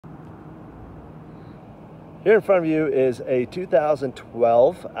Here in front of you is a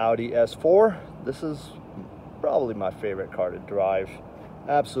 2012 Audi S4. This is probably my favorite car to drive.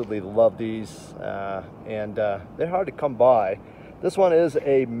 Absolutely love these, and they're hard to come by. This one is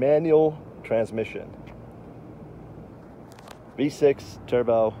a manual transmission. V6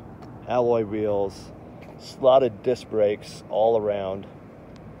 turbo, alloy wheels, slotted disc brakes all around.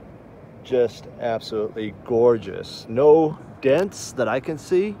 Just absolutely gorgeous. No dents that I can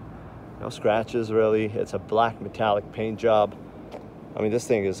see. No scratches really. It's a black metallic paint job. I mean, this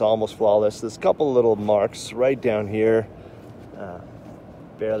thing is almost flawless. There's a couple little marks right down here.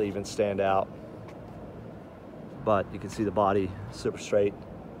 Barely even stand out. But you can see the body super straight.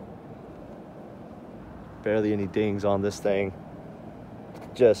 Barely any dings on this thing.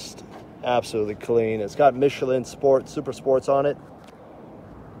 Just absolutely clean. It's got Michelin Sport, Super Sports on it.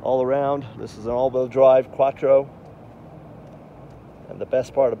 All around. This is an all-wheel drive Quattro. And the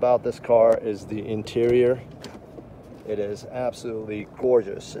best part about this car is the interior. It is absolutely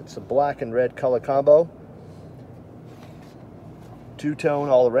gorgeous. It's a black and red color combo. Two-tone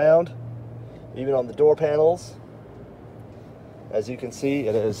all around, even on the door panels. As you can see,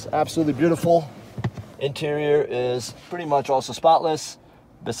 it is absolutely beautiful. Interior is pretty much also spotless,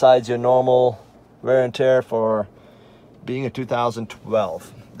 besides your normal wear and tear for being a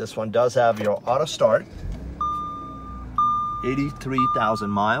 2012. This one does have your auto start. 83,000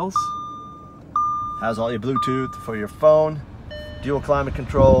 miles. Has all your Bluetooth for your phone, dual climate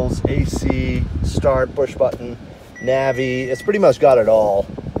controls, AC, start, push button, Navi. It's pretty much got it all.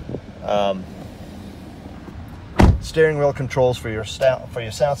 Steering wheel controls for your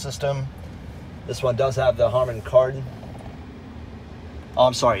sound system. This one does have the Harman Kardon. Oh,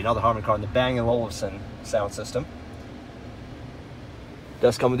 I'm sorry, not the Harman Kardon, the Bang & Olufsen sound system.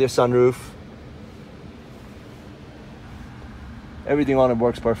 Does come with your sunroof. Everything on it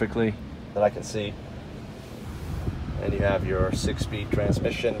works perfectly that I can see. And you have your 6-speed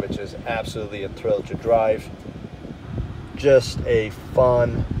transmission, which is absolutely a thrill to drive. Just a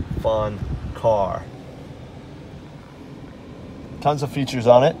fun car. Tons of features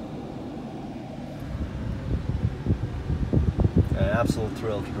on it. An absolute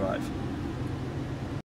thrill to drive.